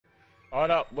Hold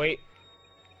up, wait.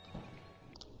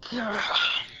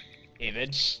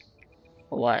 David.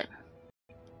 What?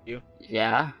 You?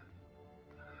 Yeah?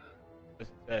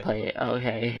 What's it say? Play,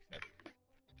 okay.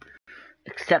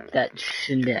 Except that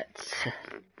schnitz.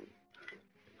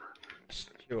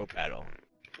 Hero battle.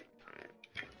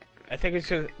 I think it's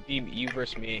gonna be you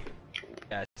versus me.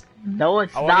 Yes. No,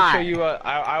 it's I not. want to show you a.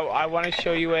 I want to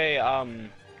show you a. I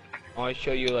want to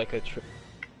show you like a. I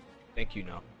think you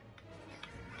know.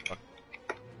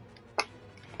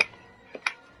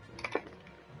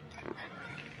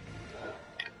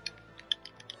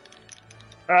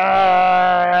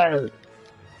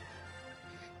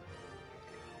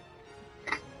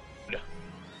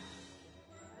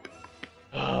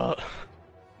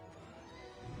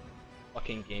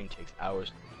 Fucking game takes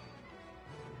hours.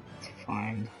 It's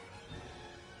fine.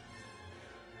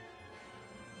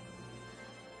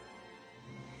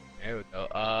 There we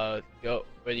go. Go.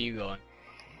 Where are you going?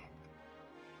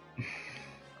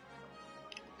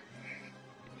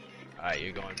 Alright,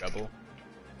 you're going Rebel.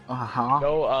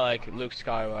 Go, like Luke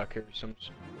Skywalker or some.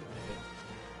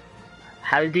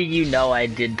 How did you know I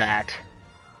did that?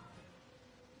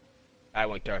 I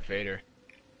went Darth Vader.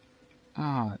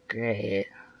 Oh, great.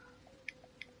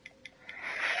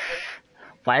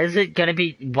 Why is it gonna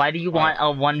be? Why do you want a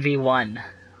 1v1?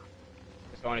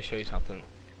 Because I want to show you something.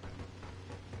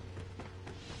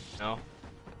 No?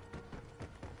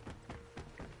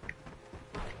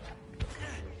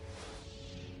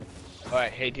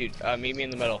 Alright, hey dude, meet me in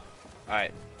the middle.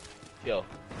 Alright, chill.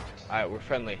 Alright, we're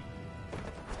friendly.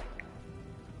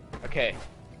 Okay,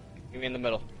 meet me in the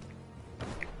middle.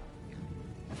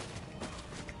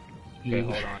 Okay,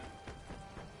 hold on.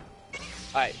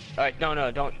 Alright,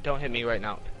 no, don't hit me right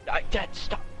now. Dad,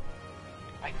 stop!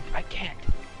 I can't.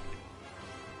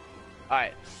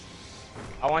 Alright.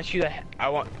 I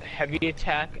want heavy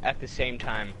attack at the same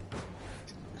time.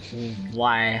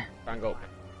 Why? Try and go.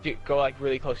 Dude, go like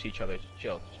really close to each other.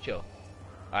 Chill.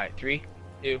 Alright, 3,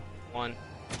 2, 1,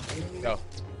 go.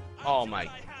 Oh my.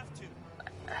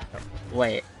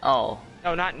 Wait, oh.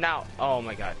 No, not now. Oh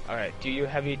my god. Alright, do your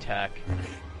heavy attack.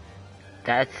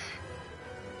 That's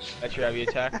your heavy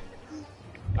attack?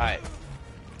 Alright.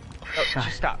 No,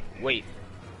 just stop. Wait.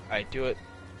 Alright, do it.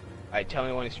 Alright, tell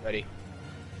me when it's ready.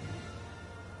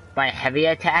 my heavy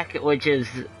attack, which is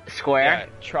square? Yeah,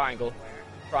 triangle.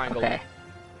 Okay.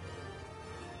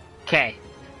 Okay.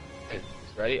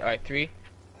 Ready? Alright, 3,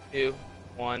 2,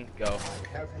 1, go.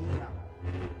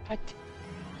 What?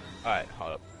 Alright,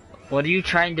 hold up. What are you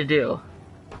trying to do?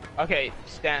 Okay,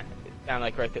 stand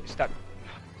like right there. Stop.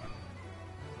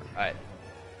 Alright.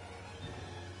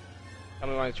 Tell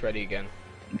me when it's ready again.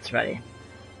 It's ready.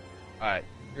 Alright,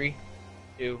 3,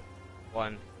 2,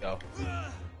 1, go.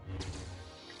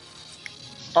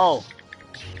 Oh.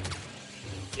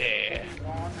 Yeah.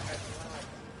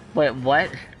 Wait, what?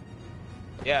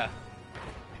 Yeah.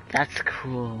 That's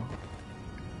cool.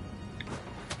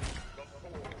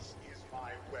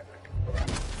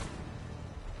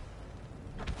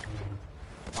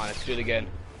 Come on, let's do it again.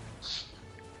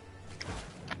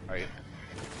 Are you?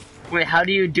 Wait, how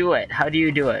do you do it? How do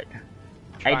you do it?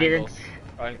 Triangle. I didn't.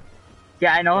 Triangle.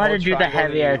 Yeah, I know how to Hold do the triangle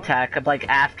heavy and attack, like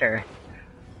after.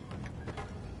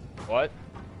 What?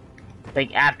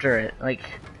 Like after it, like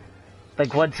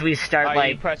once we start, You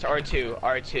like. press R2.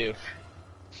 Alright, 3,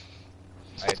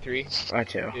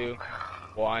 R2. 2,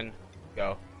 1,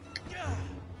 go.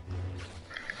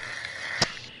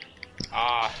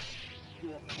 Ah.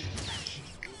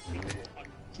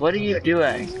 What are you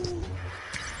doing?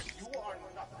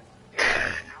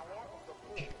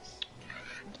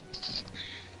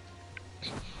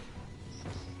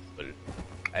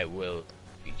 I will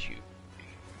beat you.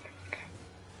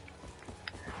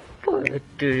 Do,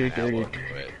 And I do, will do,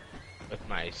 do it with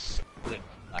my slick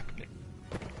blackness.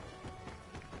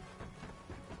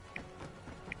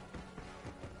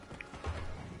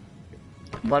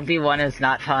 do. 1v1 is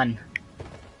not fun.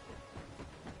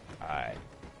 Alright.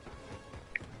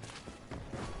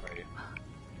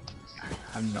 I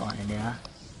have no idea.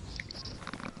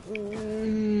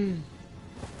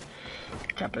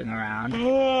 Jumping around.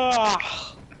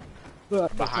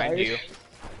 Behind you.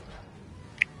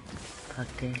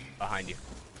 Okay. Behind you.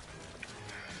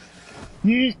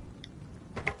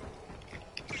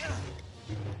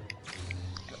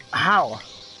 How?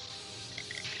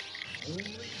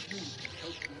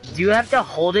 Do you have to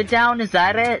hold it down? Is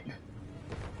that it?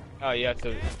 Oh, you have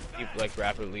to keep like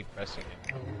rapidly pressing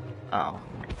it. Oh.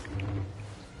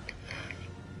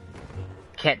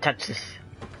 Can't touch this.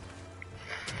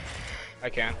 I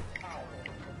can.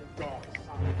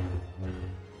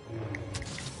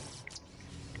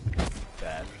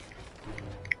 Bad.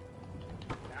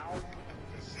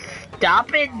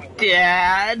 Stop it,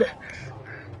 Dad!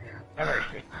 Never.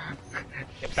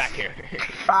 Get back here.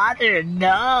 Father,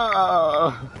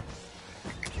 no!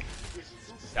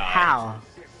 Die. How?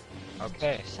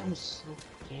 Okay. That sounds so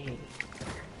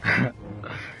gay.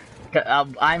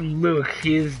 I'm Luke,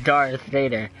 he's Darth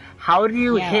Vader. How do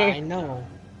you Yeah, hit? I know.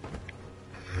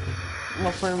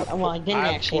 Well, I didn't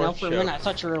I'm actually know for a poor minute. I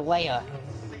thought you were Leia.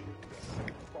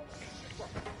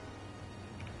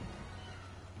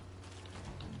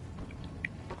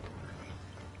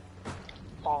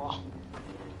 Oh.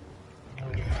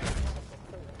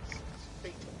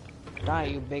 Die,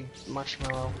 you big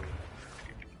marshmallow.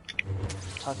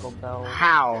 Taco Bell.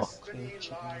 How? Cream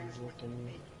chicken looking.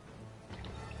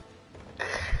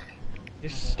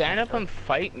 Just stand up and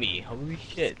fight me. Holy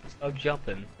shit. Stop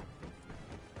jumping.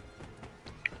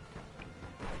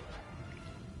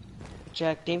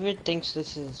 Jack, David thinks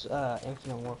this is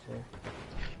Infinite Warfare.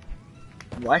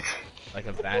 What? Like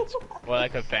advanced, or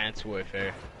like advanced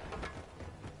warfare.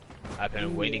 I've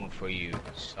been waiting for you,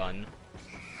 son.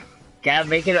 Gotta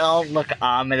make it all look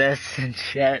ominous and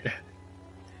shit.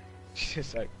 It's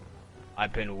just like,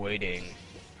 I've been waiting.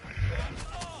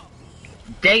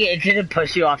 Dang it, it didn't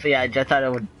push you off the edge. I thought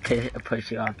it would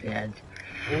push you off the edge.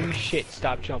 Holy shit,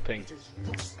 stop jumping.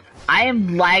 I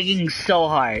am lagging so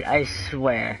hard, I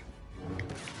swear.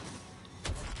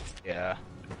 Yeah.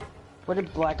 What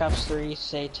did Black Ops 3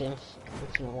 say to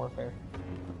Infinite Warfare?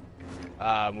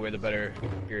 We're the better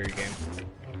superior game.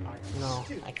 No,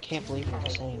 I can't believe you're the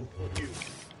same.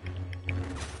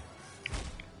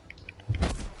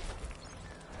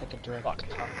 Like a direct Fuck.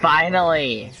 copy.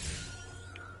 Finally!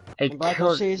 I And Black Ops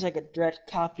killed. 3 is like a direct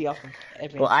copy off of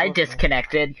Advanced Well, I Warfare.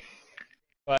 disconnected.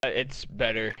 But it's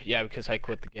better, yeah, because I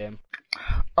quit the game.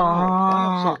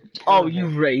 Oh, terrible. you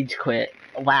rage quit.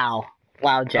 Wow.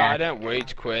 Wow, No, I Jack. didn't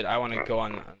rage quit. I want to go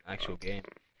on an actual game.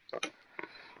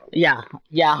 Yeah,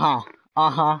 huh.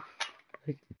 Uh-huh.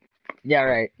 Yeah,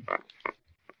 right.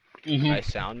 Do I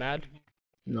sound mad?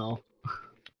 No.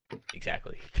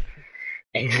 Exactly.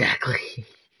 Exactly.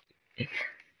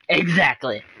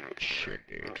 Exactly. Sure,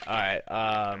 dude. Alright,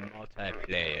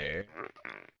 multiplayer.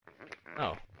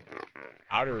 Oh.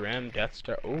 Outer Rim, Death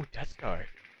Star. Oh, Death Star.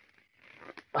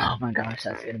 Oh my gosh,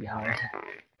 that's gonna be hard.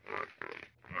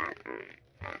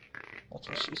 That's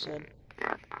what she said.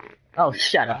 Oh,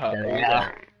 shut up. Oh, Billy.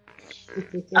 yeah.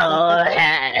 Oh,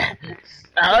 yeah.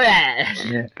 Oh,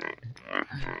 yeah.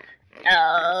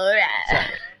 Oh, yeah.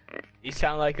 You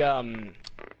sound like, are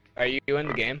you in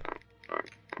the game?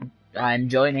 I'm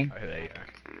joining. Oh, there you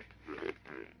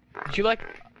are. Did you like,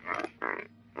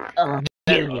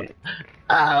 Give me.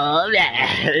 Oh,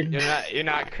 yeah. you're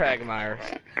not Craig Myers.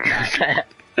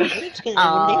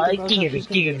 Oh, give it.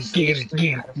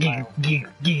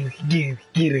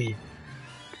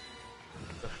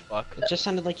 The fuck? It just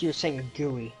sounded like you were saying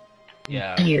gooey.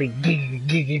 Yeah.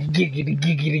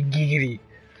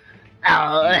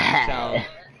 Oh,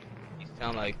 You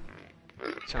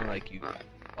sound like you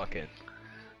fucking,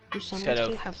 You sound Instead like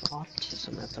of- you have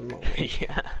autism at the moment.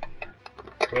 yeah.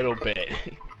 A little bit.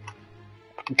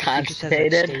 You just have that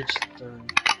constipated. stage 3.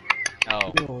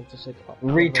 No. No, just like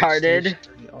Retarded. stage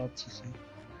 3 autism.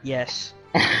 Yes.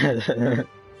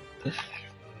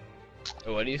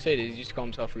 What do you say? Did he just call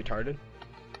himself retarded?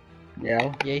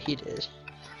 Yeah. Yeah, he did.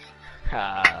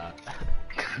 Ah.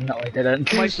 No, I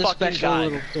didn't. My He's the fucking special God.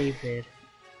 little David.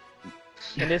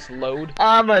 Can this load?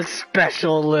 I'm a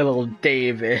special little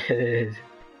David.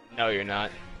 No, you're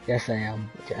not. Yes, I am.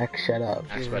 Jack, shut up.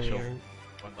 Not You special. really aren't.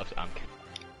 One left. I'm kidding.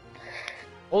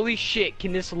 Holy shit!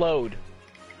 Can this load?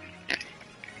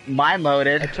 Mine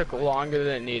loaded. It took longer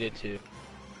than it needed to.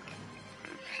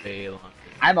 Way longer.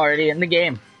 I'm already in the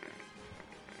game.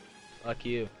 Fuck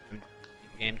you. I'm in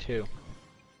the game too.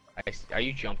 Are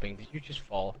you jumping? Did you just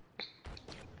fall?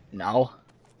 No.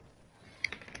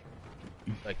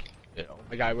 Like, oh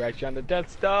my God, we're actually on the Death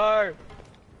Star.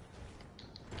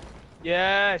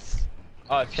 Yes.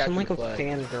 Oh, it's You Captain sound like a Flag.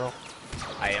 fangirl.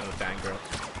 I am a fangirl.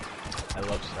 I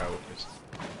love Star Wars.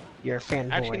 You're a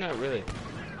fanboy. Actually, not really.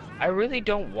 I really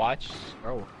don't watch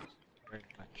Star Wars very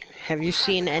much. Have you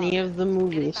seen any of the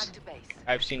movies?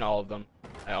 I've seen all of them.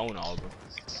 I own all of them.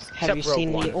 Have you Except Rogue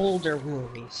seen One. the older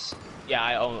movies? Yeah,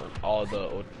 I own all the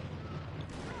old.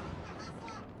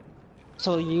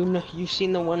 So you've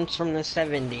seen the ones from the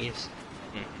 70s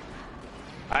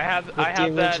I have with I have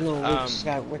the that. original Luke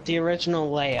Scott, with the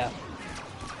original Leia.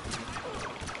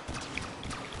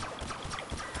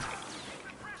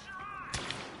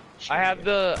 I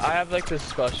have like the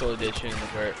special edition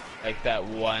where like that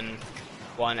one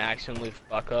accidentally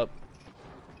fuck up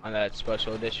on that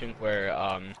special edition where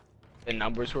the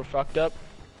numbers were fucked up.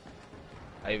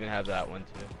 I even have that one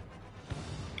too.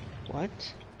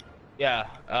 What? Yeah,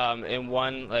 in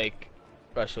one like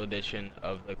special edition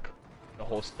of the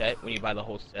whole set, when you buy the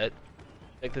whole set,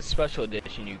 like the special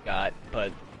edition you got,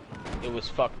 but it was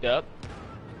fucked up,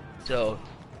 so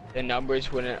the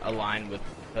numbers wouldn't align with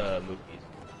the movies.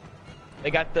 They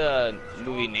got the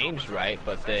movie names right,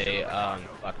 but they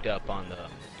fucked up on the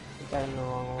Got it in the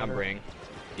wrong order. numbering.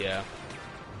 Yeah.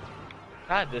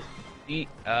 God, this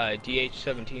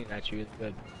DH-17 is actually really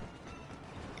good.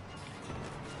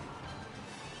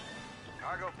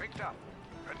 Cargo picked up.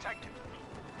 Protect it.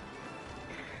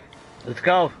 Let's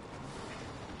go.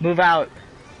 Move out.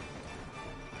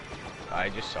 I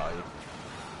just saw you.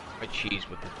 My cheese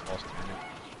with the false tenant.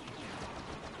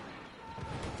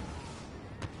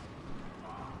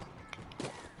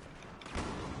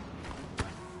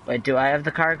 Wait, do I have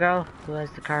the cargo? Who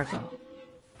has the cargo?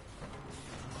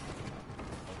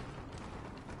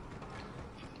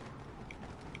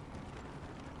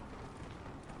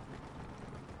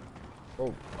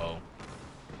 Oh, oh.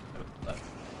 The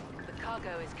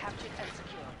cargo is captured and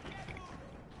secure.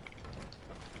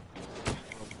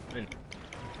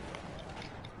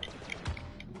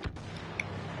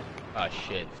 Ah,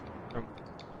 shit.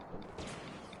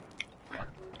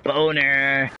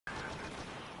 Boner.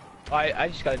 I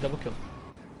just got a double kill.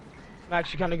 I'm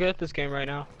actually kind of good at this game right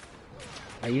now.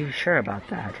 Are you sure about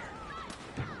that?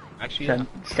 Actually,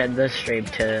 Send the stream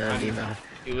to Viva.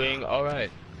 doing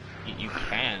alright. You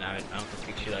can. I don't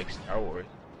think she likes Star Wars.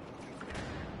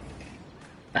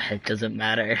 It doesn't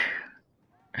matter.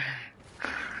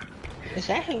 Is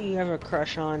that who you have a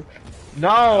crush on?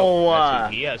 No!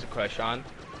 That's who he has a crush on.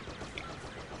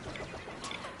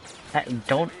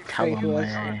 Don't tell Wait, him who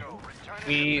else?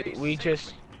 my... We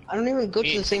just... I don't even go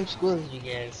to the same school as you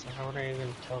guys, so how would I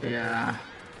even tell them? Yeah.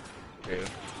 do.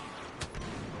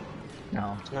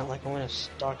 No. It's not like I'm gonna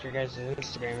stalk your guys'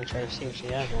 Instagram and try to see if she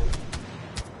has one.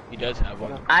 He does have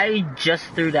one. I just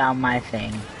threw down my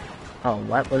thing. Oh,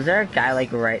 what? Was there a guy,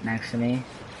 like, right next to me?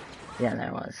 Yeah,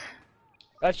 there was.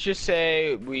 Let's just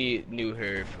say we knew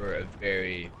her for a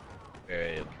very,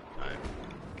 very long time.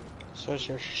 So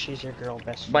she's your girl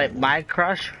best friend. Wait, my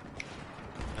crush?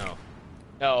 No.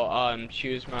 No, she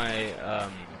was my,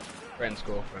 friend's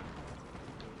girlfriend.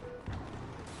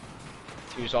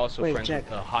 She was also Wait, friends Jack.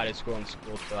 with the hottest girl in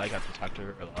school, so I got to talk to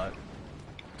her a lot.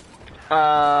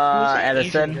 Who's that Asian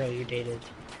Edison? girl you dated?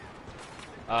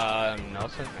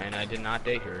 Nelson, and I did not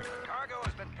date her. Cargo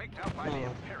has been picked up by the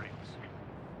Oh. Imperials.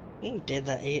 You did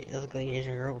that ugly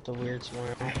Asian girl with the weird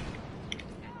smile.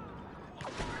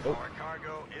 Oh. Our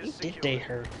cargo You is did secure. date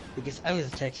her because I was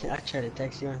texting. I tried to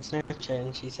text you on Snapchat,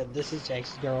 and she said, "This is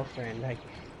Jack's girlfriend." Like,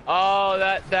 Oh,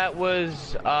 that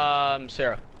was,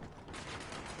 Sarah.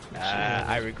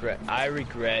 I regret,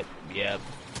 yep.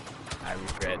 I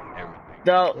regret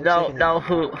everything. No,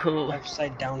 who?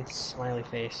 upside down smiley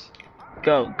face.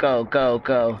 Go. I'm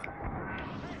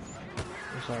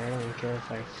sorry, I don't even care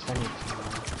if I send it to you.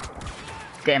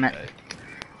 Damn it.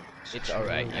 It's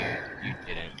alright, you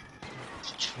didn't.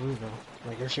 It's true though.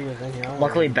 Like, if she was in here, I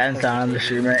Luckily, would've Ben's not on the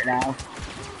hesitated. stream right now.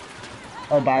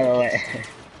 Oh, by the way.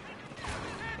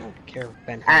 I don't care if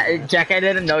Ben. Jack, I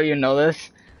didn't know you know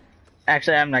this.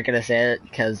 Actually, I'm not gonna say it,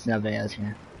 because nobody else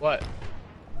here. What?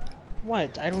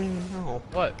 What? I don't even know.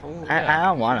 What? I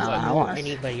don't wanna, I I don't want know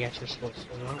anybody at your school, so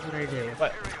what would I do?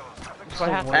 What? So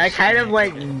What happened? I kind of,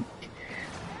 like,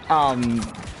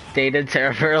 dated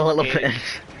Sarah for a little Dated? bit.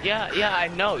 Yeah, I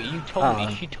know. You told me.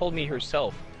 Oh. She told me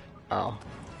herself. Oh.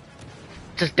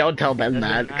 Just don't tell Ben Doesn't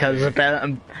that, because matter.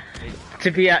 Ben, to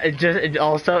be,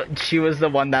 also, she was the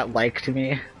one that liked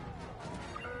me.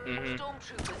 Mm-hmm.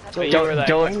 Stormtroopers have But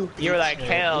Don't- you were like,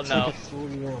 hell it's no. Like a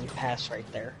 3-round pass right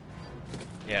there.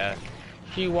 Yeah.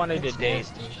 She wanted That's to date.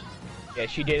 nasty. Yeah,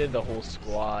 she dated the whole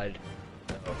squad.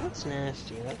 So, That's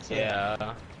nasty. That's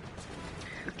yeah.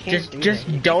 You can't do Just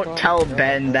that. You don't can't tell go out with a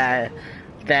Ben girl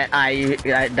that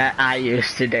I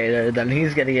used to date her, then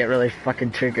he's gonna get really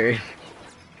fucking triggered.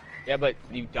 Yeah, but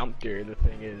you dumped her. The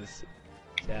thing is,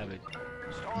 savage.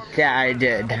 Yeah, I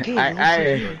did.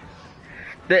 Okay,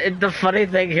 The funny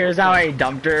thing, here's how I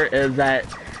dumped her, is that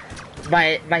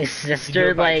my Did you do sister,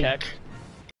 it by like, text?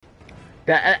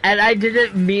 and I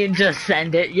didn't mean to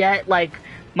send it yet, like,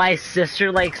 my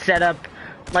sister, like, set up,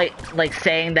 like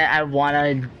saying that I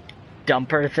wanna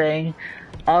dump her thing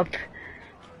up,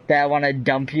 that I wanna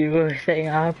dump you thing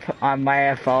up on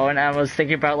my phone. I was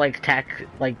thinking about, like,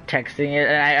 texting it,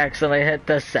 and I accidentally hit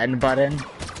the send button.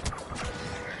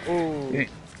 Ooh.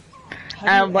 How do And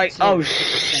I'm you like, oh accidentally hit the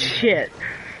send button? shit.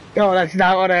 No, that's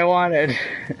not what I wanted.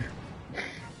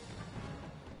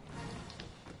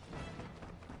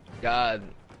 God.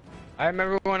 I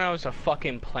remember when I was a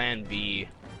fucking Plan B.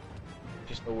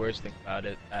 just the worst thing about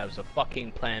it. I was a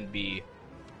fucking plan B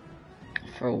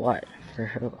For what? For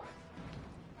who?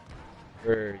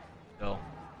 for no.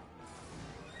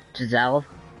 Giselle?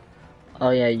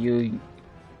 Oh yeah, you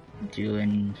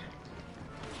and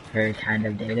her kind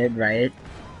of dated, right?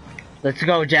 Let's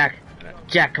go, Jack.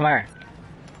 Jack, come here.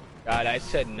 God, I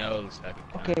said no the second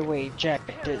time. Okay, wait, Jack.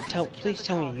 Please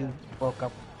tell me you broke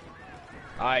up.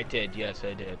 I did, yes,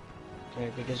 I did. Okay,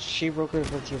 because she broke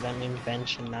up with you, that means Ben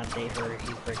should not date her.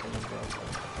 He's breaking the bro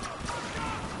code.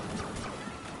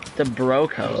 The bro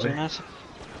Because code.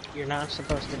 you're not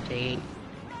supposed to date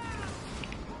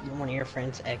one of your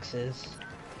friend's exes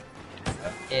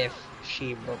if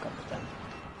she broke up with them.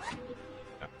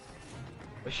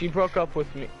 But she broke up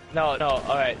with me. No,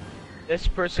 alright. This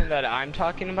person that I'm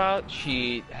talking about,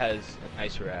 she has a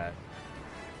nicer ass.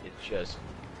 It's just...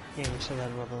 Yeah, you said that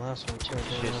about the last one too.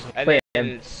 it's just and Wait,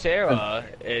 then Sarah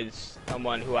is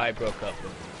someone who I broke up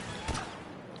with.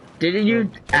 Didn't you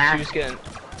And ask?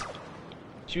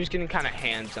 she was getting kind of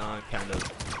hands-on, kind of.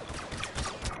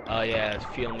 Oh yeah,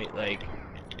 feel me like.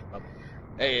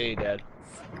 Hey, Dad.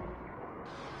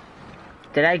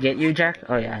 Did I get you, Jack?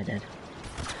 Oh yeah, I did.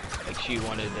 Like she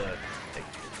wanted to. Like,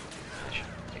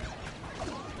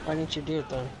 Why didn't you do it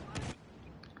then?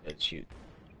 shoot.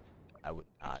 I would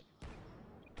not.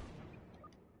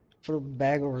 Put a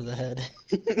bag over the head.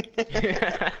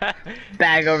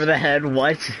 Bag over the head,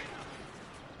 what?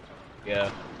 Yeah.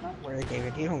 Don't worry,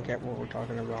 David. You don't get what we're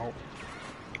talking about.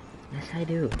 Yes, I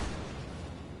do.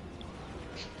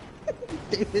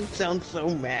 David sounds so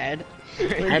mad.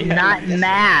 I'm not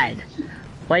mad.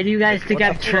 Why do you guys think What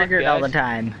I'm the fuck, triggered all the guys?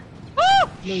 time? No,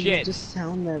 you Shit. just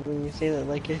sound mad when you say that.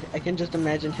 Like, I can just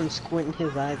imagine him squinting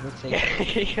his eyes and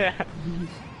saying, Yeah.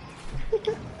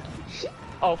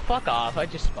 Oh, fuck off. I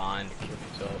just spawned. Kill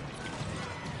myself.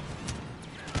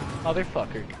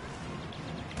 Motherfucker.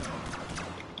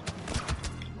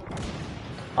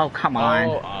 Oh, come on.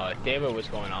 Oh, David was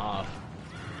going off.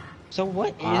 So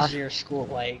what Huh? is your school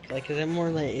like? Like, is it more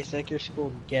like, is like your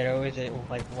school ghetto? Is it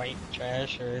like white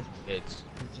trash, or is It's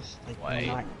it just like White.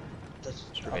 not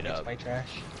just Straight it's up. white trash?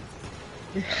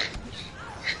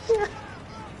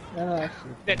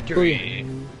 victory.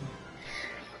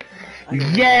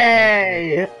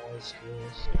 Yay!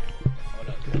 Hold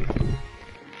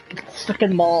up. Stuck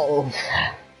in malls.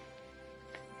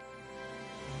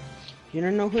 You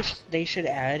don't know who they should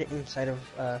add inside of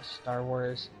Star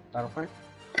Wars Battlefront?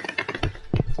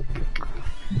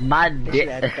 My They should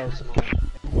add dick. Darth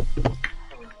Maul.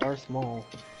 Darth Maul.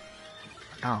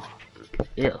 Oh.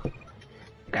 Ew.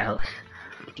 Gross.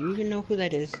 Do you even know who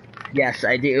that is? Yes,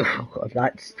 I do. I'm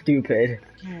not stupid.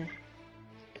 Yeah.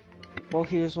 Well,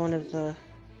 he was one of the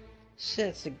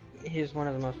Siths. He was one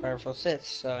of the most powerful Siths.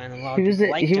 So, and a lot He of was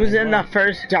people liked he him was as in well. the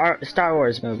first Star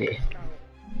Wars movie.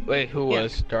 Wait, who Yeah.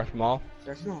 was Darth Maul?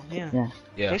 Darth Maul, yeah. Yeah.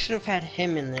 Yeah. They should have had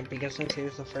him in there because since he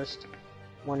was the first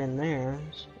one in there,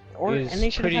 or He was and they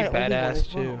should have pretty had Obi-Wan badass as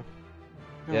too. well.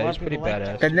 And a Yeah, lot he's of pretty people liked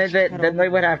badass. him. Then they Had then they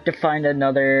would have to find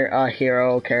another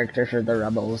hero character for the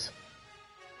rebels.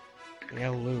 Yeah,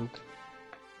 Luke.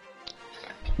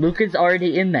 Luke is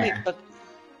already in Wait, there. but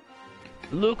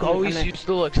Luke I always meant- used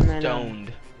to look I meant,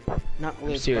 stoned. not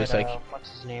Luke, serious, but, like- what's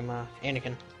his name?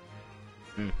 Anakin.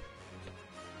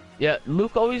 Yeah,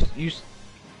 Luke always used.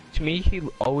 To me, he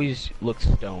always looked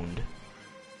stoned.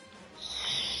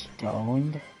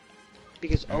 Stoned.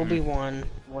 Because Obi-Wan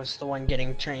was the one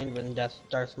getting trained when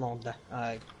Darth Maul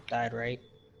died, right?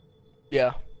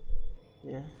 Yeah.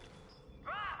 Yeah.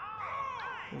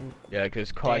 Yeah,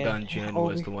 because Qui-Gon Damn, Jinn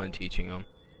was Obi- the one teaching him.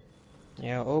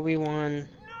 Yeah, Obi-Wan,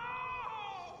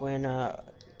 when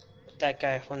that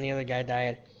guy, when the other guy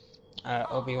died,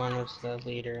 Obi-Wan was the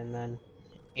leader, and then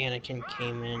Anakin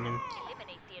came in, and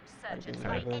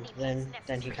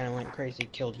then he kind of went crazy,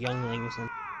 killed younglings, and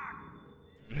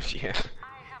Yeah.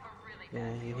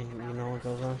 yeah, you know what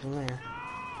goes on from there.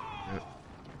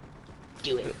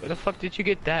 Do it. Where the fuck did you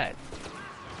get that?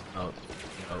 Oh,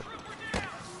 no.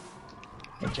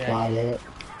 Jack, Got it.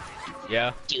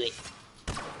 Yeah. do it.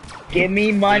 Give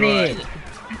me money.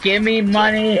 Give me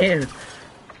money.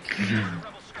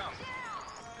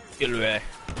 Get away.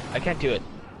 I can't do it.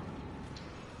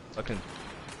 Fucking.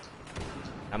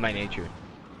 Not my nature.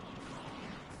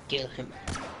 Kill him.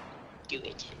 Do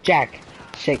it. Jack,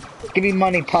 shake. Give me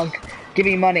money, punk. Give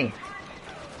me money.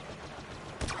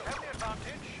 Oh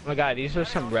my god, these are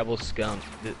some rebel scum.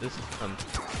 This is some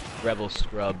rebel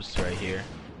scrubs right here.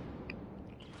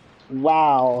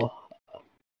 Wow.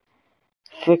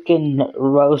 Frickin'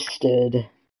 roasted.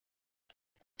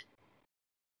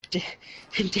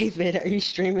 David, are you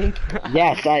streaming?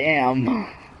 Yes, I am.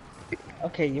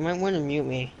 Okay, you might want to mute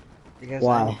me because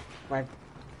Why? my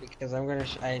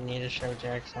Because I need to show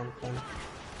Jack something.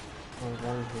 Or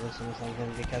one who listens to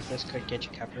something, because this could get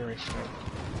you copyright strike.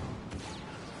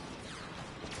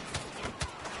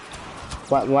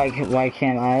 Why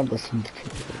can't I listen to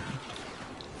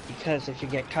Because if you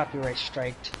get copyright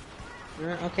striked...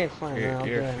 Okay, fine, I'll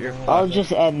do it. You're I'll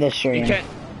just end the stream. You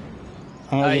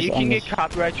can't. You can get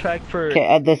copyright track for.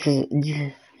 Okay, this is.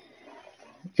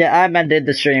 Yeah, I'm ended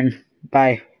the stream.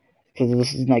 Bye. Because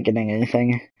this is not getting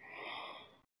anything.